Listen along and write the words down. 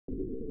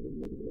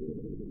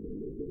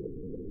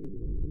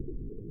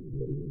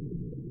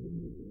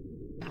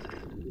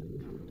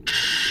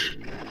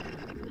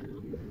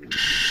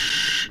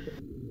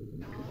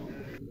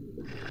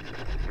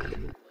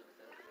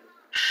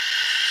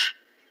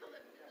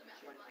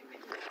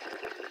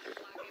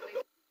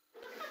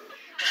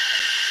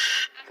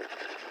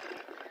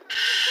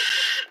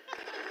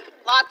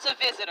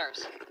the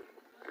visitors.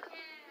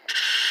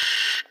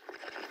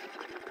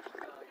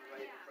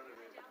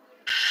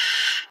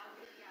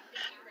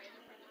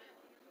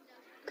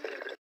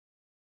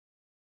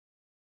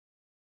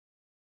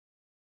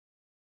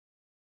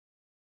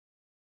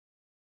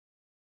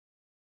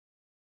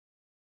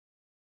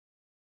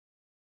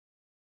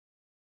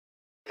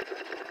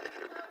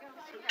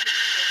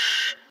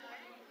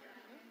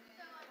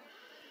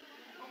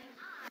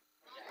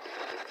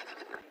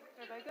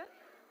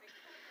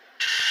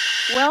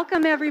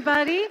 Welcome,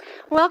 everybody.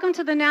 Welcome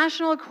to the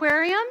National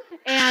Aquarium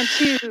and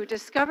to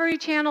Discovery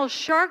Channel's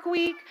Shark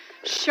Week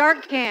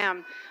Shark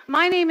Cam.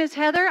 My name is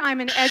Heather. I'm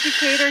an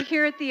educator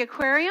here at the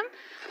aquarium.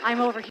 I'm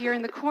over here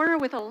in the corner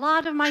with a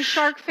lot of my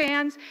shark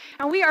fans,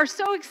 and we are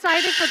so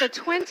excited for the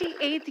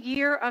 28th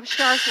year of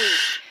Shark Week.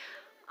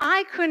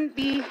 I couldn't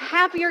be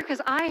happier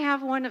because I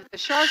have one of the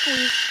Shark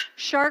Week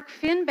Shark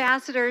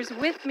Finbassadors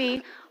with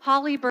me,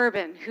 Holly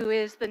Bourbon, who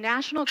is the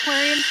National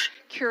Aquarium's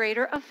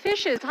Curator of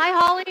Fishes. Hi,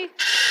 Holly.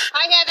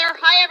 Hi, Heather.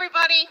 Hi,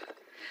 everybody.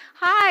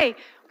 Hi.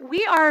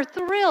 We are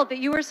thrilled that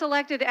you were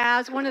selected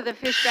as one of the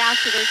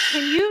Finbassadors.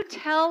 Can you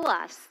tell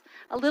us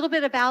a little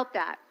bit about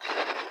that?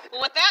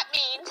 Well, what that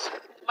means,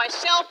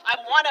 myself,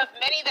 I'm one of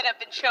many that have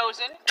been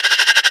chosen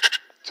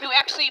to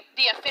actually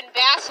be a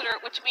Finbassador,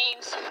 which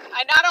means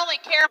I not only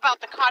care about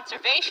the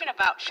conservation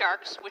about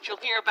sharks, which you'll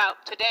hear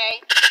about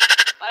today,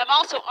 but I'm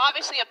also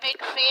obviously a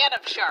big fan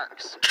of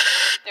sharks.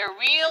 They're a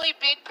really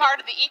big part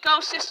of the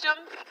ecosystem,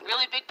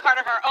 really big part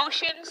of our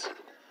oceans,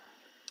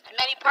 in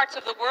many parts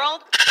of the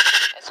world.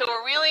 And so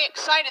we're really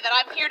excited that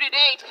I'm here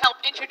today to help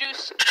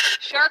introduce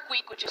Shark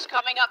Week, which is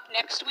coming up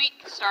next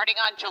week, starting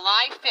on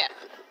July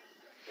 5th.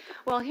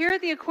 Well, here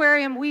at the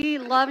aquarium, we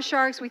love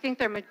sharks. We think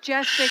they're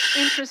majestic,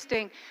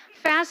 interesting,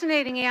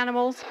 fascinating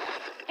animals.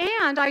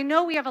 And I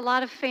know we have a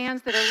lot of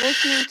fans that are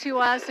listening to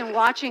us and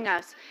watching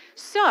us.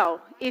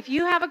 So if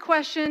you have a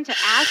question to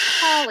ask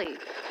Holly,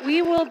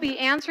 we will be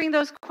answering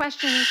those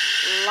questions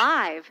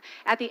live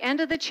at the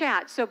end of the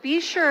chat. So be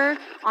sure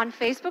on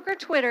Facebook or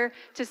Twitter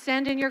to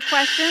send in your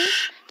questions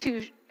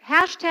to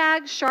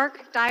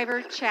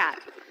 #SharkDiverChat.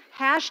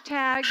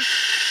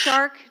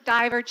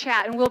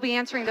 #SharkDiverChat. And we'll be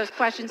answering those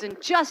questions in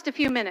just a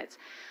few minutes.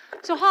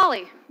 So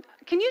Holly,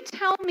 can you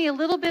tell me a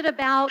little bit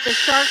about the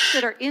sharks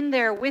that are in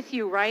there with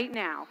you right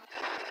now?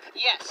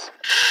 Yes.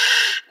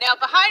 Now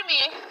behind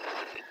me,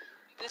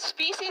 the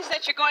species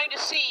that you're going to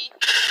see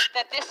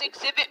that this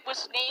exhibit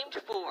was named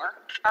for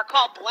are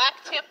called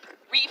blacktip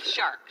reef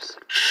sharks.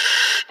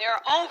 There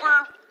are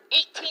over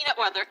 18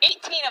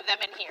 of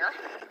them in here,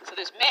 so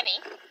there's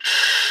many.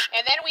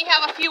 And then we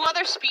have a few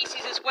other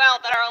species as well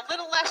that are a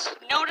little less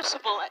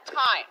noticeable at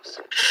times.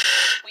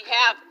 We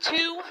have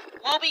 2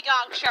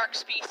 wobbegong shark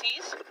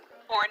species,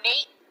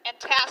 ornate and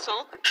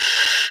tassel,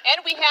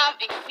 and we have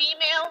a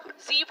female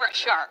zebra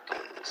shark.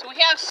 So we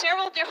have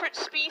several different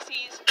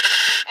species,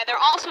 and they're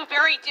also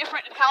very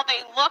different in how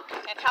they look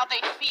and how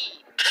they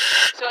feed.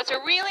 So it's a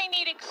really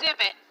neat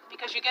exhibit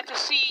because you get to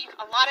see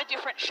a lot of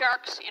different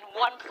sharks in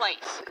one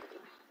place.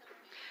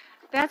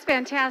 That's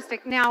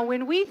fantastic. Now,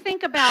 when we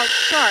think about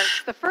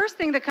sharks, the first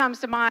thing that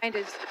comes to mind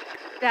is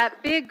that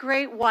big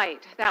great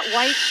white, that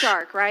white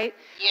shark, right?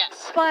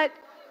 Yes. But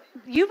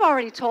you've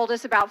already told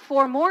us about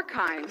 4 more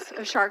kinds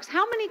of sharks.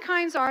 How many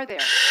kinds are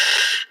there?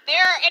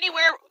 There are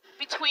anywhere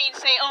between,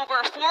 say,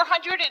 over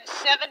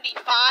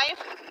 475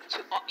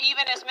 to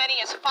even as many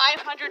as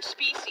 500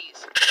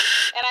 species.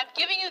 And I'm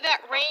giving you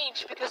that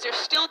range because they're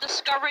still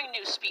discovering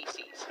new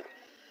species.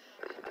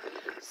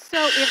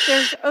 So if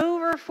there's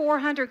over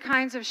 400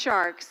 kinds of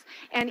sharks,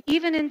 and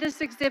even in this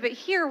exhibit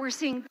here, we're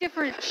seeing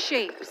different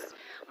shapes.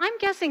 I'm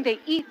guessing they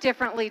eat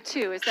differently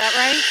too, is that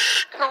right?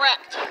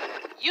 Correct.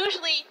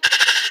 Usually,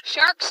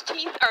 sharks'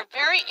 teeth are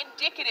very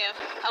indicative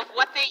of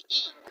what they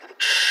eat.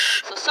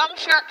 So some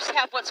sharks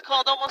have what's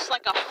called almost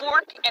like a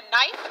fork and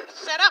knife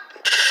setup,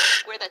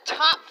 where the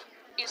top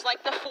is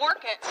like the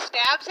fork and it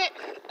stabs it,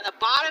 and the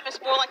bottom is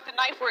more like the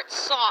knife where it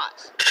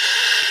saws.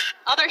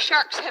 Other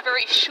sharks have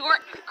very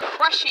short,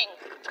 crushing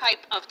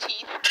type of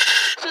teeth,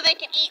 so they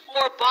can eat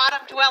more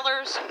bottom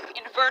dwellers,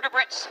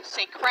 invertebrates,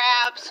 say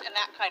crabs, and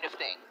that kind of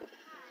thing.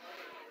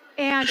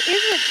 And is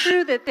it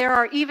true that there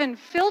are even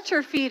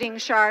filter-feeding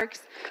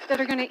sharks that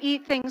are going to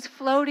eat things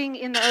floating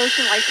in the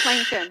ocean like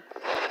plankton?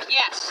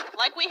 Yes,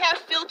 like we have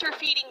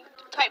filter-feeding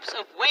types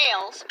of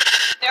whales,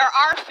 there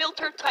are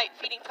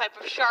feeding type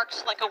of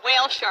sharks like a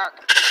whale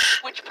shark,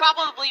 which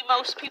probably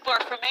most people are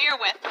familiar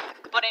with,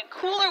 but in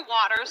cooler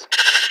waters,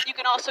 you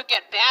can also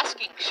get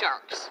basking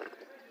sharks.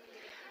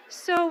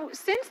 So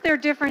since they're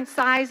different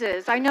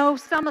sizes, I know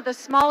some of the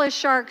smallest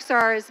sharks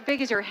are as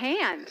big as your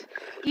hand,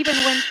 even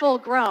when full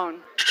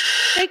grown.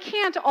 They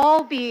can't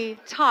all be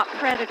top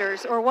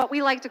predators, or what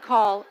we like to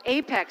call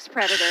apex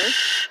predators.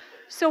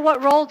 So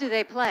what role do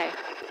they play?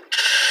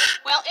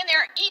 Well, in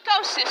their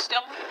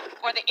ecosystem,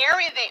 or the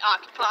area they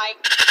occupy,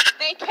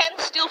 they can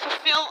still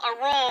fulfill a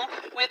role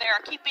where they're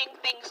keeping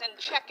things in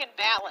check and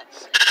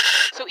balance.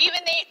 So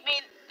even they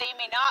may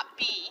not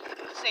be,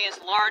 say, as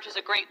large as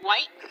a great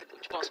white,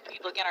 which most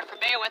people again are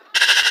familiar with,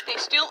 they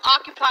still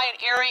occupy an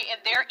area in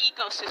their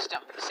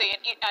ecosystem, say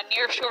a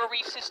nearshore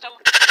reef system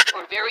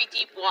or very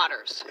deep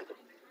waters.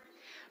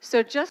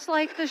 So just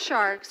like the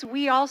sharks,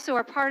 we also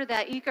are part of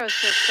that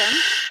ecosystem.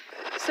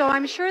 So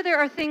I'm sure there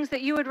are things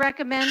that you would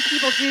recommend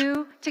people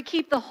do to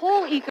keep the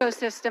whole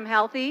ecosystem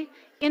healthy,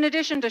 in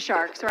addition to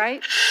sharks,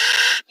 right?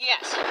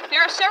 Yes,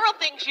 there are several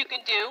things you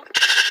can do,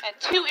 and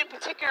two in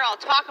particular I'll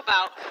talk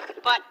about,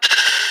 but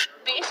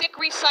basic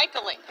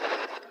recycling,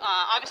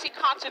 obviously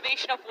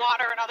conservation of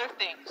water and other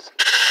things.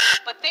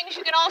 But things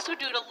you can also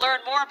do to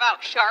learn more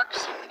about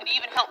sharks and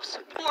even help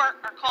support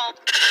are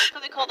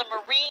something called a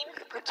marine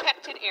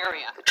protected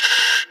area.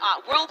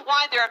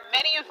 Worldwide there are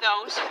many of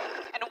those,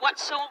 and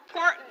what's so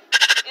important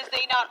is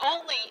they not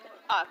only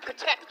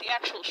protect the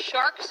actual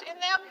sharks in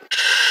them,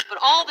 but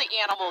all the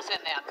animals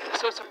in them.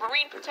 So it's a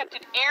marine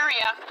protected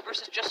area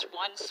versus just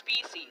one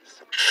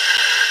species.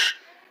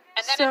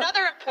 And then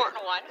another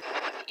important one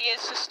is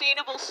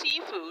sustainable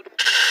seafood,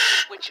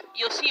 which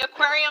you'll see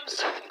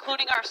aquariums,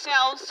 including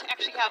ourselves,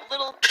 actually have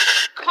little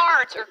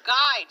cards or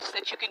guides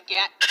that you can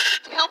get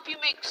to help you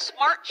make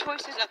smart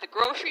choices at the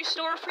grocery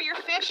store for your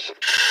fish,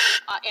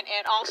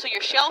 and also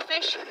your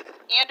shellfish,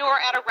 and or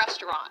at a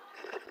restaurant.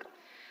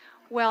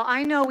 Well,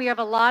 I know we have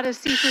a lot of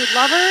seafood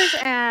lovers,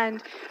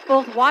 and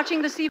both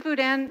watching the seafood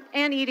and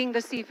eating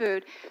the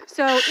seafood.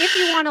 So if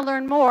you want to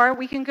learn more,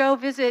 we can go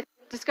visit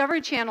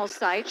Discovery Channel's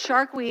site,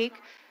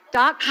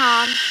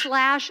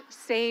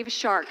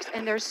 sharkweek.com/savesharks.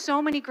 And there's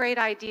so many great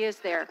ideas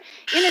there,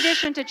 in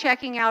addition to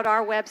checking out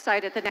our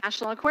website at the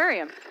National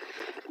Aquarium.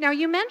 Now,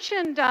 you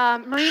mentioned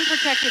marine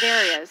protected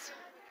areas.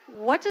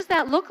 What does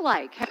that look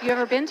like? Have you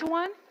ever been to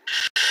one?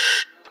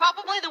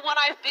 Probably the one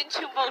I've been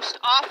to most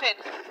often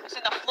is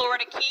in the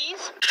Florida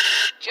Keys,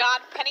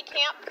 John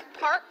Pennycamp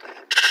Park.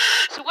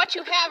 So what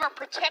you have are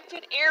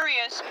protected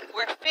areas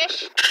where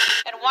fish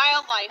and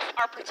wildlife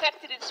are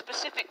protected in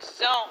specific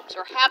zones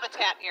or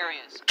habitat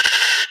areas,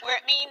 where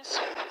it means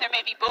there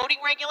may be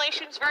boating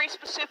regulations very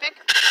specific.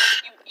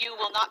 You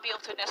will not be able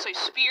to necessarily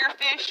spear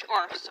fish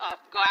or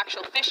go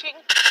actual fishing.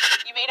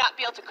 You may not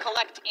be able to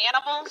collect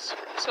animals.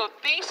 So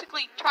it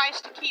basically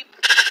tries to keep,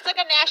 it's like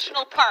a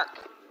national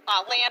park.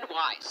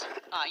 Land-wise,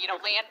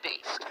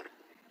 land-based.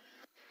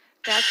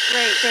 That's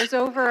great. There's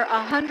over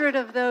 100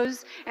 of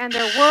those, and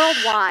they're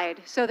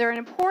worldwide. So they're an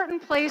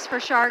important place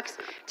for sharks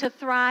to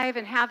thrive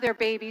and have their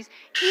babies.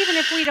 Even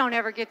if we don't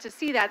ever get to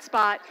see that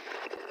spot,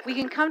 we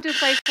can come to a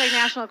place like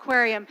National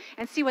Aquarium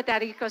and see what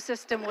that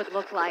ecosystem would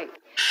look like.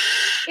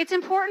 It's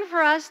important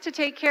for us to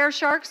take care of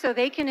sharks so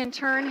they can in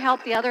turn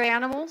help the other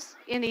animals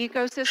in the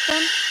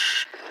ecosystem.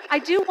 I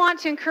do want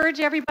to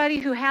encourage everybody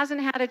who hasn't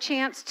had a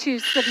chance to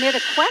submit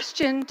a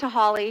question to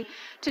Holly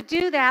to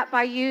do that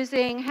by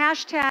using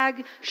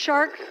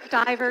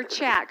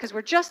 #SharkDiverChat, because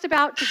we're just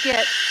about to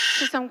get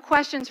to some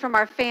questions from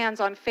our fans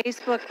on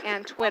Facebook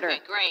and Twitter. Okay,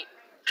 great.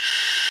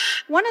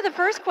 One of the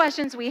first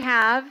questions we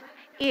have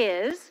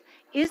is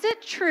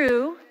it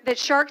true that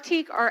shark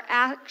teeth are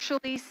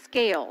actually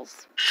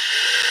scales?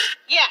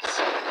 Yes,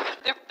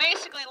 they're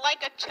basically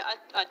like a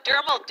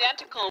dermal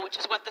denticle, which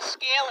is what the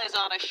scale is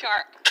on a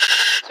shark.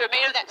 So they're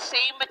made of that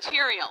same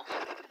material.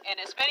 And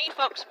as many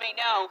folks may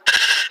know,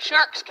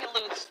 sharks can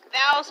lose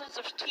thousands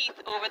of teeth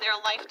over their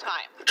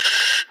lifetime.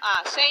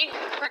 Say,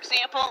 for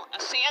example, a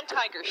sand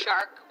tiger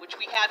shark, which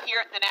we have here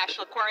at the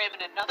National Aquarium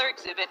in another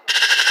exhibit,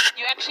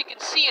 you actually can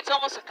see it's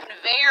almost a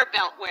conveyor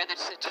belt where the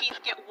teeth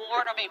get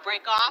worn or may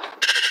break off.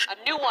 A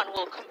new one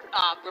will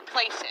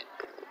replace it.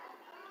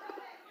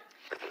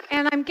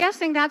 And I'm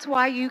guessing that's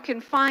why you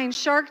can find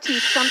shark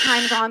teeth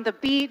sometimes on the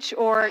beach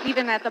or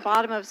even at the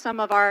bottom of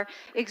some of our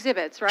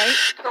exhibits, right?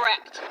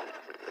 Correct.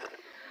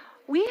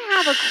 We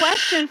have a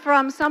question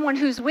from someone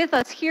who's with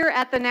us here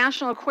at the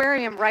National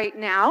Aquarium right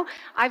now.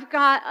 I've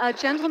got a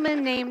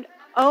gentleman named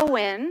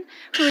Owen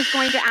who is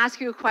going to ask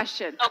you a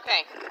question.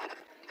 Okay.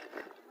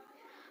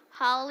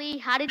 Holly,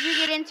 how did you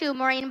get into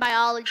marine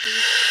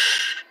biology?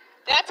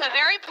 That's a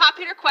very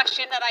popular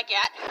question that I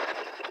get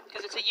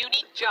because it's a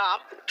unique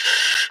job.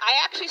 I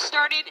actually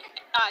started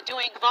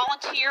doing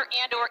volunteer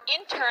and or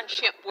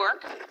internship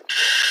work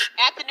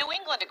at the New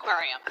England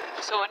Aquarium,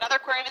 so another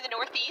aquarium in the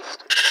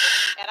Northeast,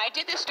 and I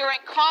did this during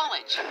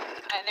college,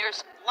 and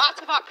there's lots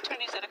of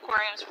opportunities at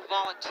aquariums for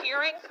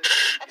volunteering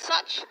and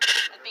such,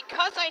 and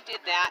because I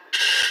did that,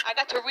 I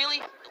got to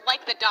really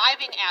like the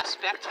diving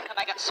aspect, and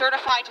I got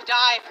certified to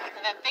dive,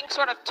 and then things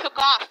sort of took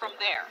off from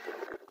there.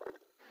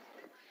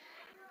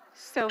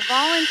 So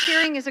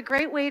volunteering is a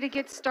great way to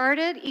get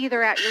started,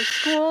 either at your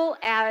school,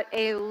 at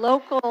a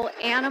local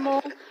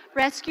animal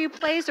rescue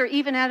place, or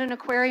even at an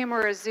aquarium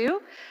or a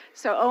zoo.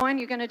 So Owen,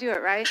 you're going to do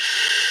it, right?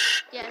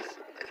 Yes.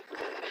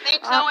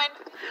 Thanks, Owen.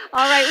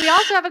 All right, we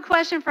also have a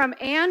question from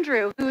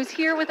Andrew, who is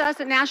here with us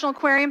at National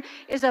Aquarium,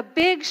 is a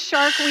big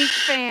Shark Week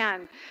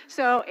fan.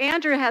 So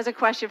Andrew has a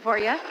question for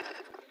you.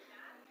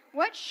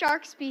 What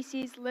shark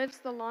species lives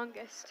the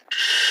longest?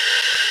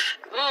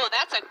 Ooh,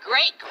 that's a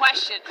great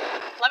question.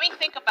 Let me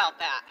think about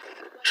that.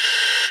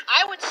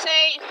 I would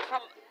say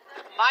from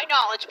my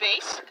knowledge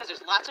base, because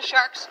there's lots of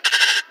sharks,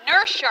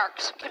 nurse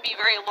sharks can be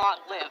very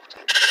long-lived.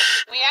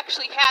 We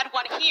actually had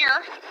one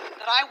here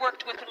that I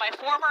worked with in my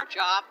former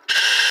job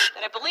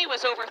that I believe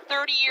was over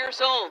 30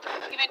 years old,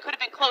 even could have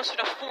been closer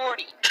to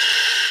 40.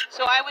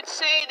 So I would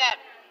say that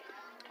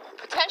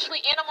potentially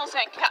animals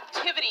in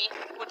captivity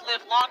would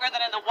live longer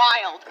than in the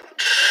wild.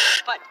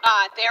 But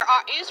there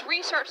is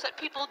research that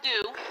people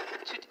do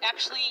to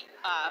actually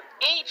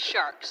age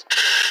sharks.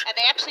 And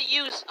they actually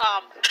use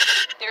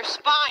their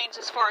spines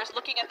as far as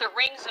looking at the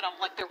rings in them,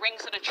 like the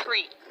rings in a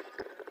tree.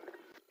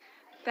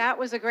 That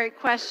was a great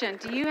question.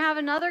 Do you have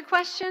another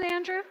question,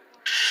 Andrew?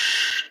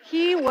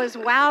 He was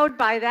wowed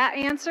by that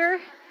answer.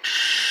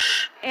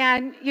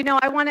 And, you know,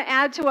 I want to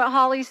add to what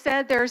Holly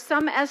said. There are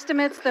some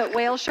estimates that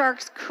whale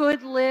sharks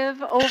could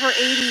live over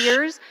 80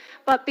 years,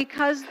 but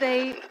because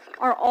they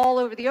are all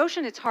over the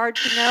ocean, it's hard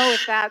to know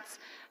if that's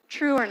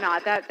true or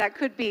not. That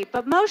could be.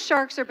 But most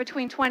sharks are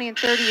between 20 and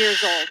 30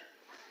 years old.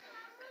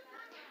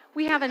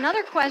 We have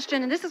another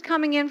question, and this is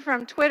coming in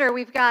from Twitter.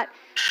 We've got,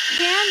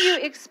 can you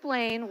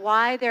explain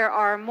why there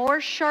are more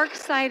shark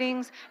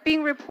sightings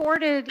being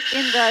reported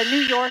in the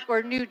New York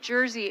or New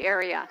Jersey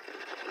area?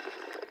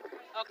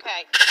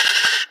 Okay.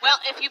 Well,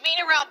 if you mean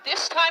around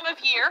this time of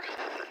year,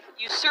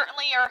 you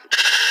certainly are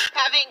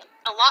having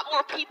a lot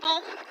more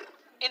people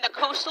in the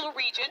coastal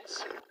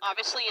regions.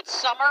 Obviously, it's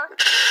summer.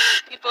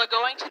 People are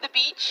going to the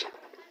beach.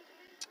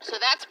 So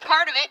that's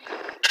part of it.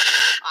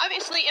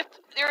 Obviously, if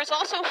there is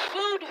also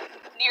food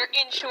near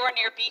inshore,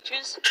 near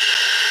beaches,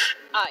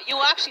 you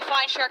will actually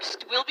find sharks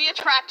will be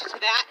attracted to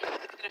that.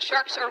 You know,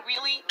 sharks are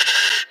really,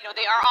 you know,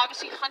 they are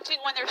obviously hunting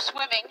when they're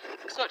swimming.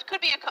 So it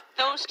could be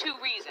those two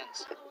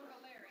reasons.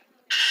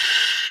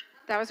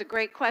 That was a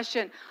great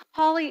question.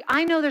 Holly,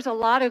 I know there's a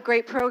lot of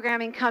great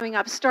programming coming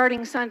up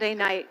starting Sunday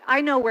night.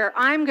 I know where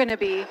I'm going to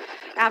be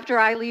after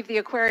I leave the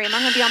aquarium.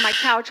 I'm going to be on my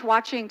couch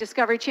watching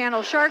Discovery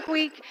Channel Shark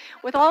Week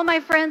with all my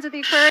friends at the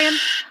aquarium.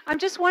 I'm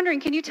just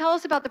wondering, can you tell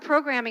us about the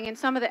programming and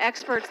some of the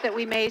experts that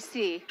we may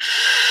see?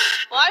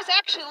 Well, I was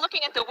actually looking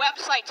at the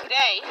website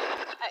today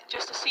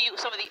just to see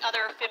some of the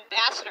other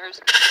Finbassadors,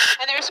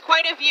 and there's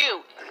quite a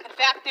few. In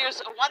fact, there's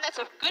one that's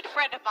a good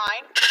friend of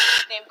mine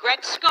named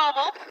Greg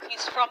Scommel.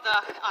 He's from the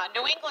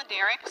New England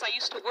area because I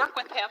used to work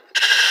with him.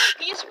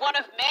 He's one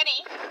of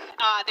many.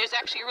 There's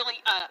actually really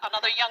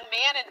another young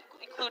man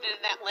included in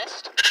that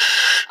list.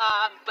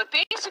 But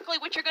basically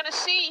what you're going to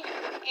see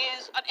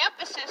is an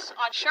emphasis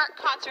on shark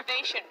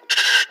conservation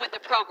with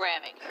the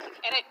programming.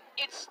 And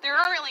there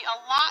are really a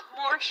lot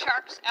more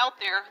sharks out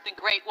there than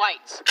great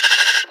whites.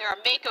 There are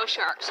mako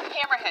sharks,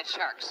 hammerhead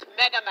sharks,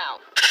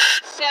 megamouth,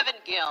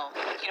 seven-gill,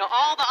 you know,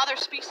 all the other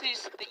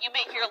species that you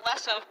may hear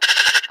less of,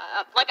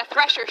 like a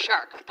thresher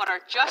shark, but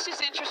are just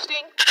as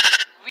interesting,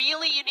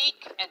 really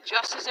unique, and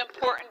just as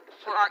important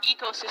for our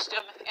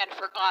ecosystem and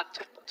for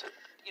to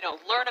you know,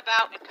 learn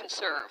about and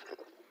conserve.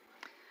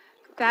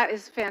 That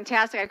is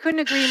fantastic. I couldn't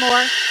agree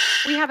more.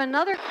 We have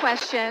another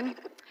question.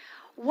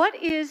 What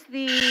is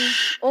the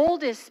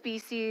oldest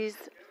species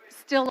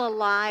still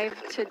alive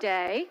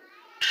today?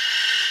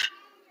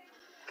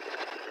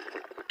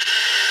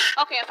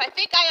 Okay, if I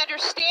think I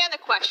understand the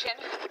question,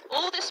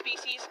 oldest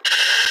species,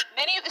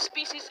 many of the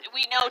species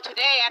we know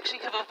today actually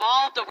have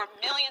evolved over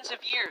millions of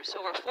years,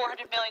 over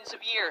 400 millions of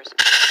years.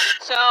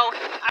 So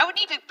I would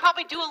need to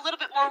probably do a little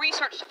bit more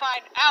research to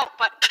find out,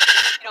 but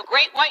you know,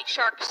 great white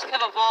sharks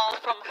have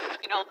evolved from,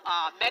 you know,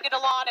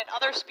 megalodon and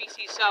other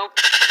species. So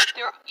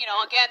there, you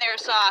know, again,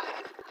 there's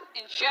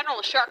in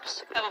general,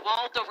 sharks have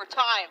evolved over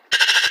time,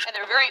 and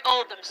they're very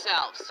old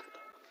themselves.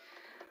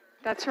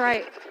 That's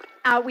right.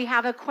 We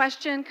have a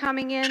question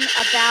coming in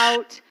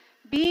about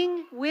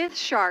being with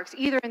sharks,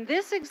 either in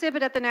this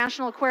exhibit at the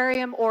National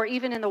Aquarium or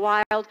even in the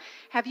wild.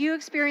 Have you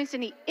experienced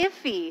any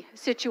iffy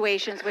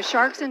situations with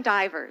sharks and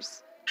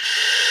divers?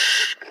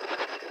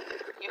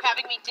 You're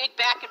having me dig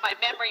back in my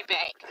memory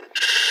bank.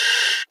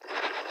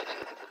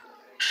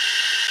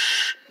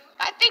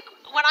 I think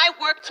when I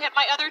worked at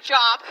my other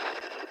job,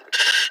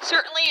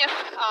 certainly if,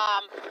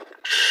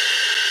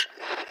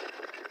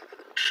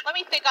 let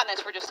me think on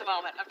this for just a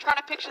moment. I'm trying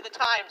to picture the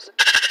times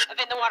I've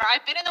been in the water.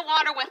 I've been in the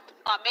water with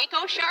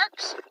mako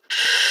sharks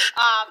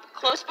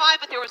close by,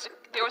 but there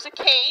was a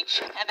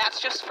cage, and that's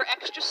just for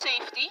extra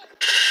safety.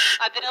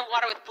 I've been in the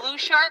water with blue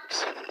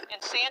sharks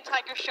and sand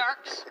tiger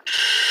sharks.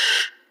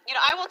 You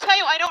know, I will tell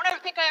you, I don't ever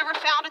think I ever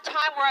found a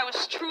time where I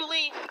was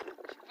truly,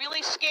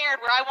 really scared,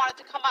 where I wanted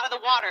to come out of the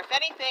water. If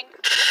anything,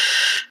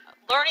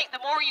 the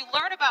more you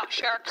learn about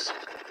sharks,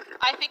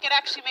 I think it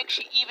actually makes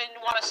you even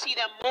want to see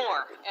them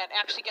more and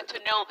actually get to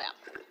know them.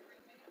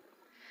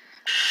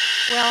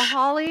 Well,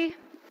 Holly,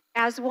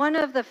 as one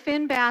of the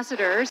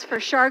Finbassadors for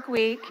Shark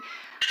Week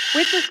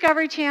with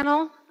Discovery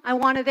Channel, I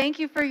want to thank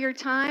you for your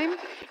time,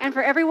 and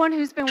for everyone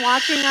who's been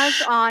watching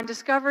us on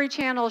Discovery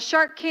Channel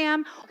Shark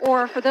Cam,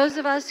 or for those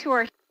of us who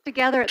are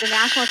together at the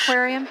National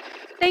Aquarium.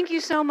 Thank you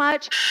so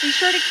much. Be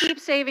sure to keep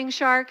saving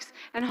sharks.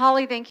 And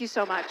Holly, thank you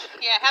so much.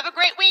 Yeah, have a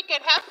great week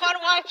and have fun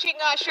watching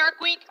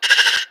Shark Week.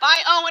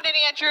 Bye, Owen and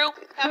Andrew.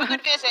 Have a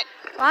good visit.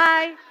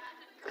 Bye.